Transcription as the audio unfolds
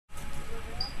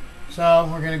So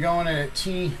we're going to go in at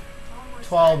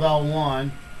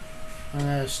T12L1. I'm going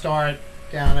to start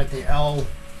down at the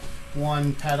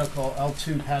L1 pedicle,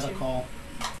 L2 pedicle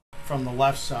from the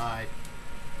left side.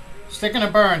 Sticking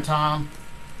a burn, Tom.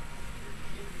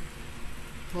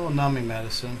 A little numbing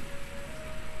medicine.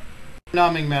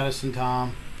 Numbing medicine,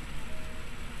 Tom.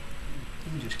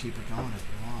 You can just keep it going if you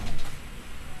want.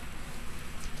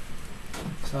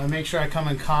 So I make sure I come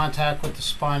in contact with the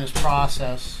spinous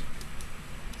process,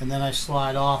 and then I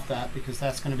slide off that because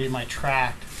that's going to be my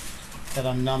tract that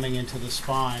I'm numbing into the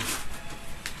spine.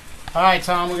 All right,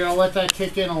 Tom, we're going to let that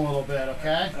kick in a little bit,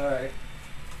 okay? All right.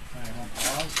 All right, I'll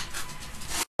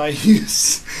pause. I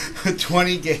use a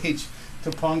 20 gauge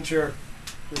to puncture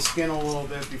the skin a little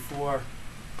bit before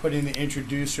putting the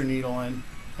introducer needle in,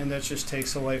 and that just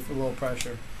takes away a little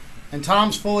pressure. And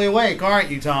Tom's fully awake, aren't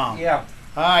you, Tom? Yeah.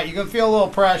 All right, you can feel a little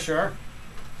pressure.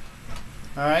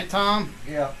 All right, Tom?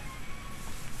 Yeah.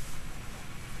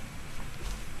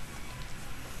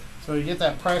 So you get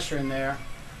that pressure in there,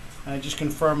 and I just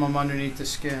confirm I'm underneath the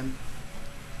skin.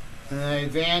 And then I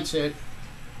advance it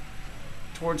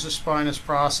towards the spinous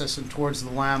process and towards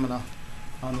the lamina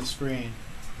on the screen.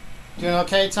 Doing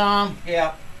okay, Tom?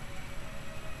 Yeah.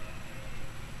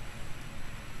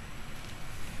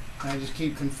 And I just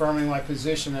keep confirming my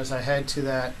position as I head to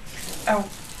that. Ow.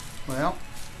 Well,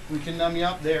 we can numb you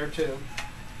up there too.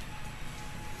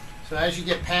 So as you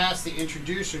get past the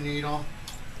introducer needle,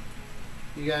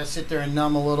 you gotta sit there and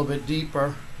numb a little bit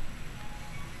deeper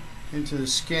into the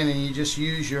skin, and you just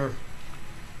use your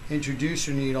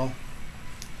introducer needle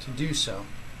to do so.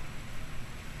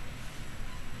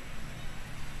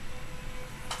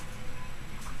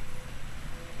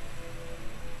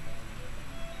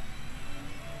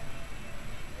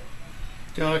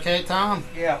 Doing okay, Tom?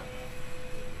 Yeah.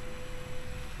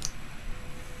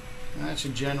 That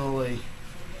should generally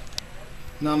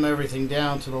numb everything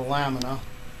down to the lamina.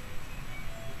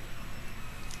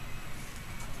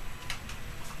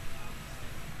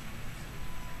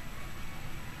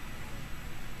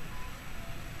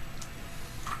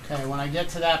 Okay, when I get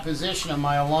to that position and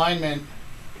my alignment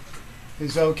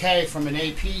is okay from an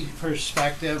AP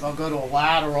perspective, I'll go to a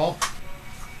lateral.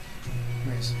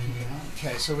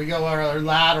 Okay, so we go our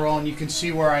lateral, and you can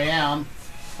see where I am.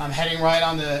 I'm heading right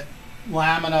on the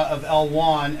lamina of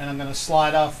L1, and I'm going to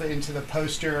slide off into the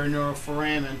posterior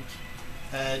neuroforamen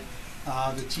at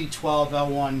the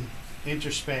T12L1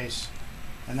 interspace.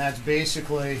 And that's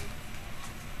basically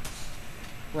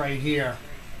right here.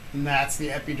 And that's the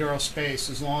epidural space.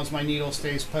 As long as my needle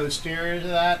stays posterior to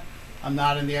that, I'm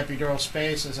not in the epidural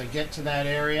space. As I get to that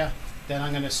area, then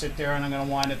I'm going to sit there and I'm going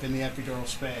to wind up in the epidural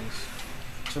space.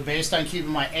 So based on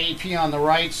keeping my AP on the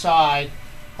right side,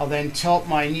 I'll then tilt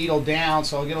my needle down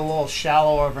so I'll get a little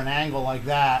shallower of an angle like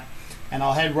that, and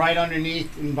I'll head right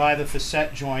underneath and by the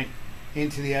facet joint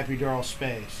into the epidural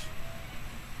space.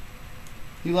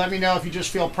 You let me know if you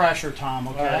just feel pressure, Tom,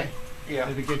 okay? All right. Yeah.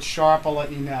 If it gets sharp, I'll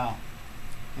let you know.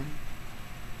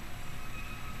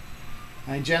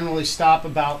 I generally stop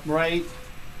about right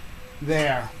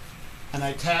there, and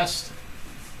I test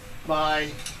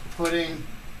by putting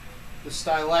the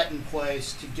stylet in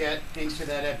place to get into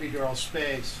that epidural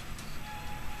space.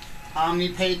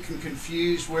 Omnipate can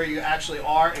confuse where you actually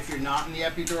are if you're not in the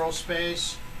epidural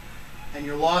space, and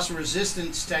your loss of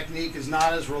resistance technique is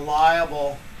not as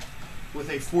reliable with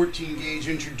a 14 gauge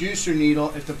introducer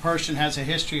needle if the person has a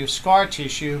history of scar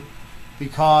tissue,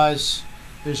 because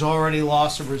there's already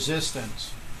loss of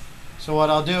resistance. So what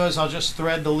I'll do is I'll just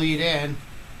thread the lead in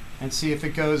and see if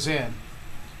it goes in.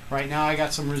 Right now I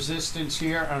got some resistance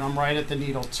here, and I'm right at the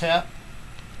needle tip.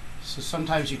 So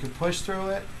sometimes you can push through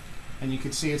it, and you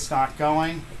can see it's not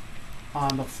going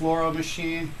on the fluoro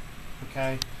machine.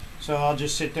 Okay, so I'll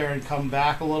just sit there and come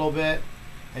back a little bit,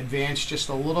 advance just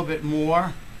a little bit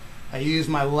more. I use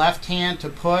my left hand to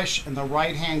push, and the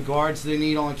right hand guards the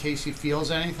needle in case he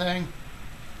feels anything.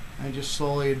 I just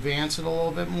slowly advance it a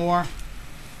little bit more.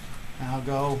 And I'll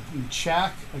go and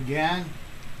check again.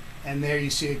 And there you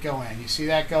see it go in. You see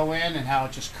that go in and how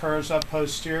it just curves up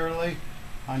posteriorly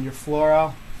on your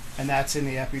fluoro, and that's in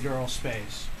the epidural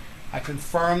space. I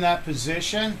confirm that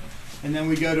position, and then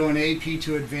we go to an AP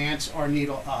to advance our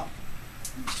needle up.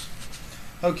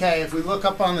 Okay, if we look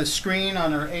up on the screen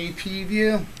on our AP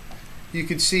view, you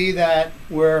can see that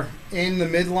we're in the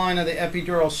midline of the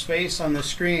epidural space on the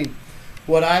screen.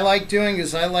 What I like doing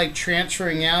is I like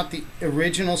transferring out the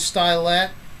original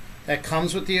stylet that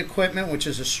comes with the equipment, which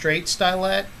is a straight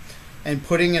stylet, and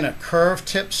putting in a curved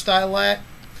tip stylet.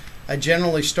 I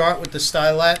generally start with the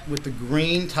stylet with the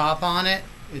green top on it.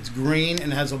 It's green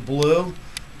and has a blue.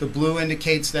 The blue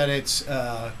indicates that it's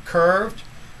curved,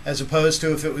 as opposed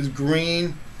to if it was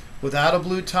green without a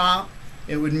blue top,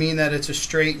 it would mean that it's a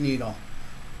straight needle.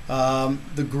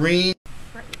 The green,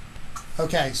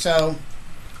 okay, so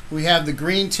we have the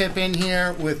green tip in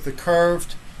here with the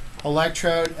curved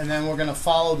electrode, and then we're going to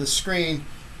follow the screen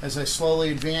as I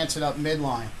slowly advance it up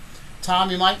midline.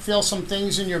 Tom, you might feel some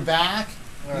things in your back.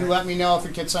 You let me know if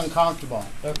it gets uncomfortable.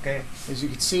 Okay. As you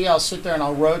can see, I'll sit there and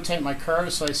I'll rotate my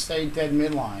curve so I stay dead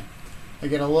midline. I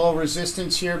get a little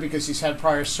resistance here because he's had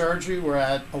prior surgery. We're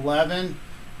at 11,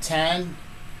 10.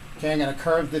 Okay, I'm going to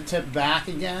curve the tip back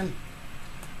again.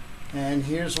 And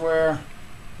here's where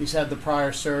he's had the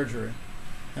prior surgery.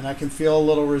 And I can feel a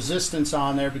little resistance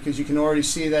on there because you can already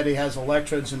see that he has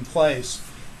electrodes in place.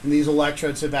 And these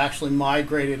electrodes have actually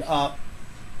migrated up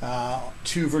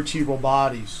 2 vertebral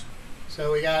bodies.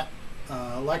 So we got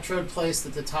electrode placed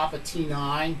at the top of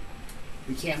T9.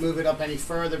 We can't move it up any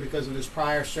further because of his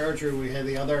prior surgery. We had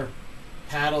the other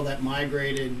paddle that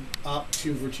migrated up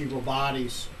 2 vertebral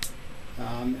bodies.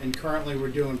 And currently we're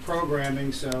doing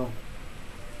programming, so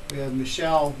we have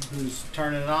Michelle who's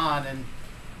turning it on, and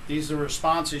these are the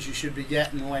responses you should be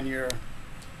getting when you're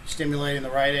stimulating the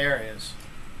right areas.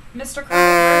 Mr. Carter,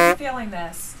 where are you feeling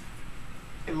this?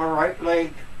 In my right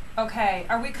leg. Okay,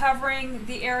 are we covering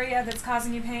the area that's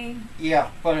causing you pain?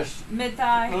 Yeah, but it's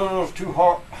Mid-thigh? a little too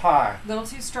high. A little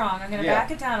too strong. I'm going to Yeah.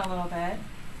 back it down a little bit.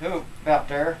 Oh, about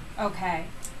there. Okay.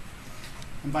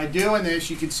 And by doing this,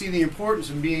 you can see the importance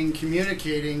of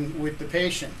communicating with the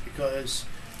patient, because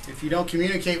if you don't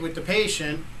communicate with the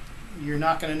patient, you're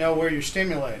not going to know where you're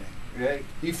stimulating. Right.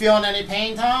 You feeling any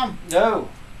pain, Tom? No.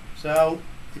 So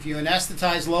if you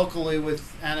anesthetize locally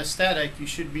with anesthetic, you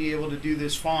should be able to do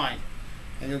this fine,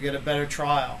 and you'll get a better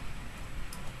trial.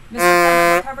 Mr.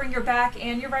 Carter, we're covering your back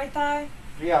and your right thigh?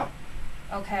 Yeah.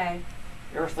 Okay.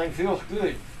 Everything feels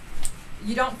good.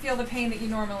 You don't feel the pain that you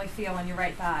normally feel on your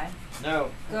right thigh?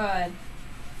 No. Good.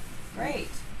 Great.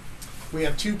 We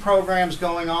have 2 programs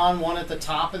going on, one at the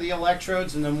top of the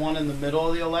electrodes and then one in the middle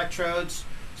of the electrodes.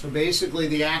 So basically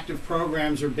the active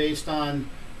programs are based on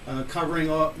covering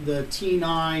the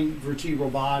T9 vertebral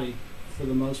body for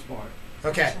the most part.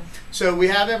 Okay, so we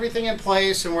have everything in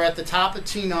place and we're at the top of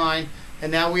T9,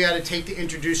 and now we got to take the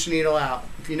introducer needle out.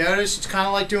 If you notice, it's kind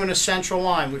of like doing a central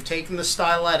line. We've taken the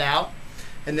stylet out,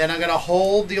 and then I'm going to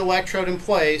hold the electrode in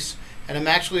place, and I'm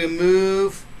actually going to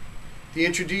move the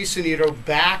introducer needle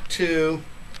back to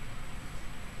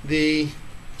the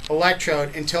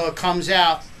electrode until it comes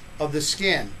out of the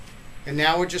skin. And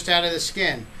now we're just out of the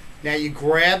skin. Now you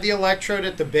grab the electrode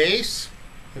at the base,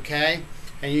 okay,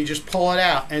 and you just pull it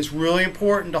out. And it's really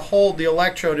important to hold the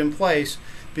electrode in place,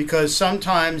 because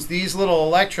sometimes these little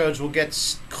electrodes will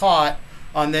get caught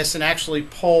on this and actually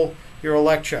pull your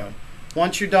electrode.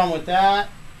 Once you're done with that,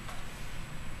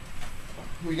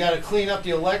 we got to clean up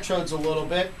the electrodes a little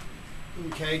bit,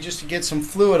 okay, just to get some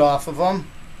fluid off of them.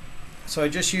 So I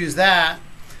just use that,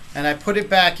 and I put it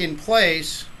back in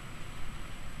place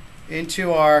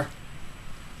into our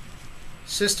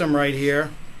system right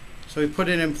here. So we put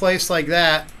it in place like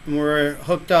that, and we're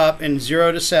hooked up in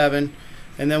 0 to 7,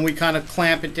 and then we kind of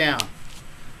clamp it down.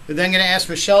 We're then going to ask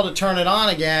Michelle to turn it on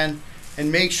again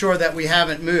and make sure that we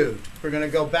haven't moved. We're going to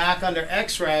go back under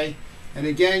X-ray, and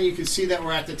again you can see that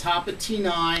we're at the top of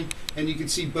T9, and you can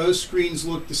see both screens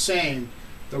look the same.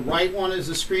 The right one is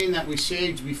the screen that we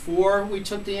saved before we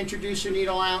took the introducer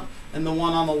needle out, and the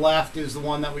one on the left is the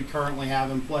one that we currently have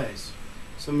in place.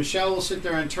 So Michelle will sit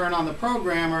there and turn on the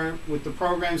programmer with the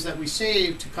programs that we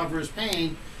saved to cover his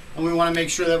pain, and we want to make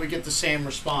sure that we get the same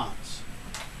response.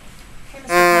 Okay, Mr.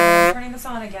 Carter, I'm turning this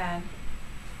on again.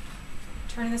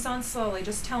 Turning this on slowly.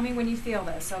 Just tell me when you feel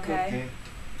this, okay?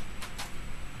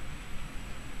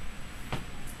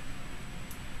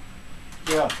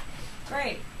 Yeah.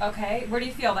 Great. Okay. Where do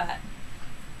you feel that?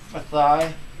 My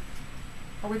thigh.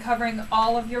 Are we covering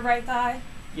all of your right thigh?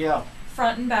 Yeah.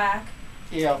 Front and back?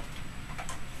 Yeah.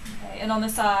 Okay. And on the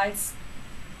sides?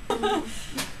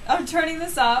 I'm turning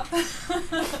this up.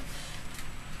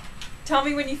 Tell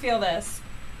me when you feel this.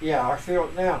 Yeah, I feel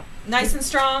it now. Nice and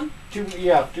strong? Too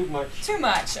much. Too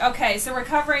much. Okay, so we're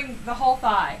covering the whole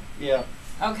thigh. Yeah.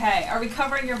 Okay. Are we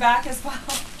covering your back as well?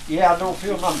 Yeah, I don't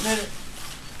feel nothing in it.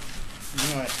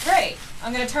 Great.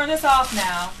 I'm going to turn this off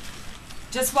now,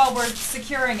 just while we're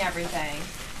securing everything.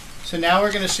 So now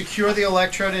we're going to secure the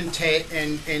electrode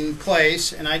in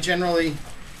place, and I generally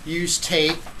use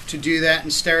tape to do that in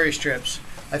steri-strips.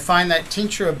 I find that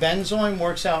tincture of benzoin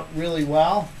works out really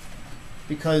well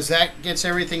because that gets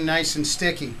everything nice and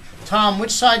sticky. Tom,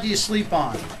 which side do you sleep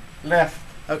on? Left.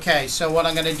 Okay, so what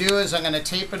I'm going to do is I'm going to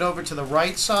tape it over to the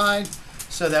right side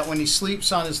so that when he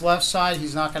sleeps on his left side,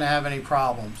 he's not going to have any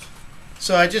problems.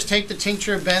 So I just take the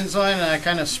tincture of benzoin and I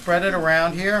kind of spread it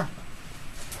around here.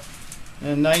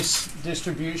 A nice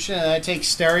distribution. And I take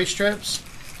steri strips.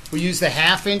 We use the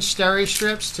 1/2-inch steri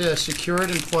strips to secure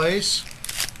it in place.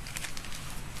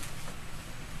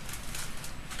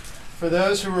 For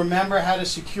those who remember how to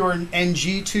secure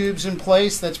NG tubes in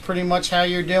place, that's pretty much how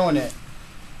you're doing it.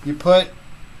 You put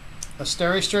a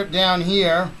steri strip down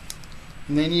here,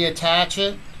 and then you attach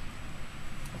it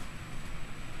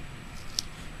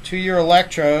to your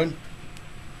electrode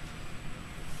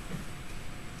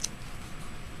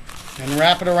and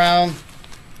wrap it around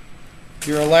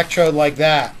your electrode like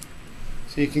that.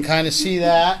 So you can kind of see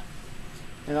that,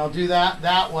 and I'll do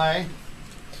that way,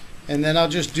 and then I'll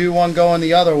just do one going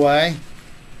the other way.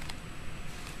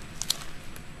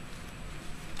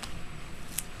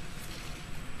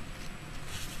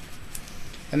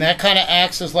 And that kind of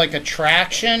acts as like a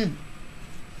traction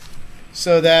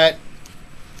so that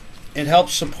it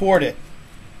helps support it.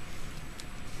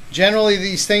 Generally,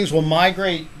 these things will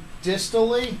migrate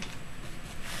distally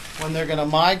when they're going to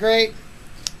migrate.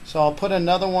 So I'll put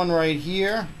another one right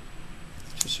here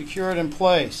to secure it in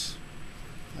place.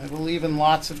 I believe in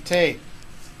lots of tape.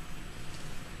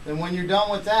 Then when you're done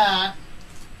with that,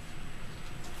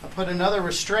 I'll put another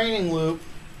restraining loop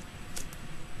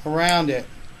around it.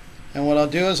 And what I'll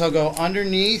do is I'll go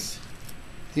underneath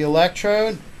the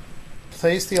electrode,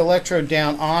 place the electrode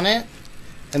down on it,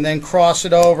 and then cross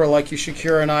it over like you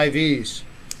secure in IVs.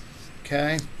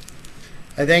 Okay?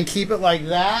 I then keep it like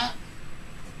that,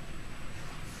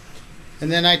 and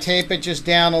then I tape it just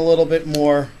down a little bit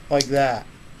more like that.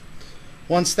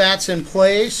 Once that's in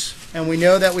place, and we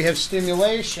know that we have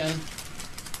stimulation,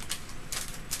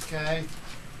 okay,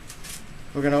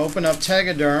 we're going to open up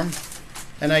Tegaderm,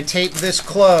 and I tape this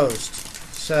closed,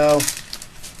 so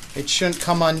it shouldn't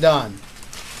come undone.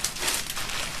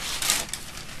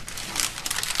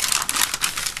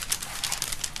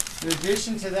 In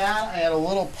addition to that, I add a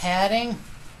little padding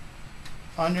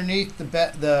underneath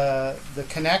the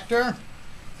connector,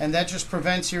 and that just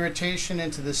prevents irritation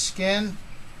into the skin.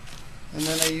 And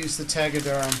then I use the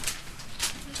Tegaderm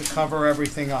to cover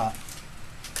everything up.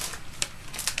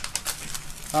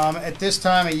 At this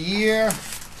time of year,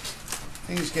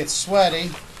 things get sweaty,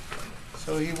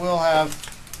 so he will have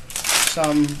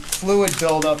some fluid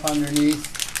buildup underneath,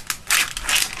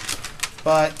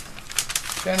 but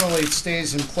generally it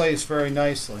stays in place very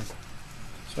nicely.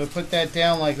 So I put that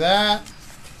down like that,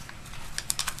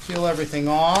 peel everything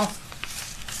off,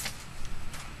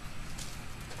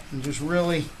 and just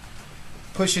really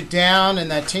push it down, and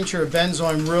that tincture of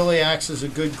benzoin really acts as a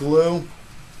good glue.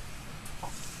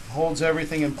 Holds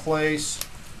everything in place.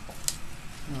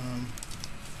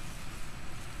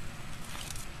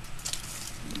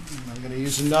 I'm going to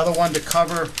use another one to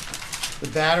cover the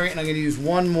battery, and I'm going to use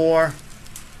one more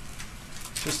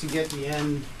just to get the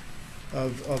end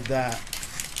of that.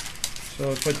 So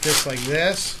I'll put this like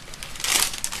this.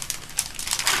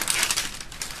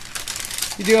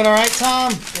 You doing all right,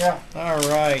 Tom? Yeah. All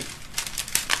right.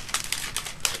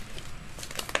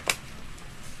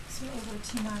 So over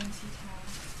T9,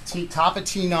 T10. Top of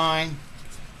T9.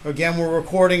 Again, we're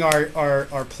recording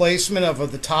our placement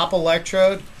of the top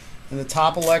electrode, and the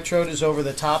top electrode is over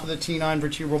the top of the T9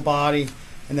 vertebral body,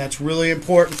 and that's really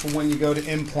important for when you go to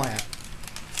implant.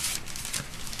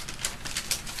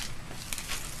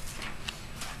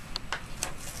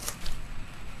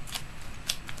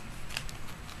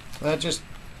 That just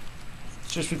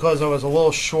because I was a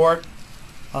little short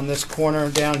on this corner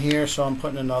down here, so I'm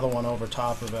putting another one over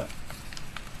top of it.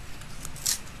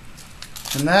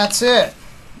 And that's it.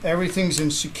 Everything's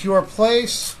in secure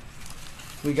place.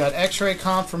 We got x-ray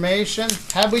confirmation.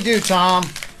 How'd we do, Tom?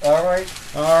 All right.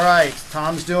 All right.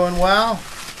 Tom's doing well.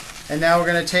 And now we're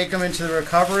going to take him into the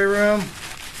recovery room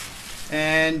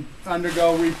and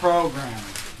undergo reprogramming.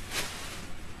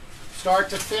 Start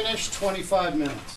to finish, 25 minutes.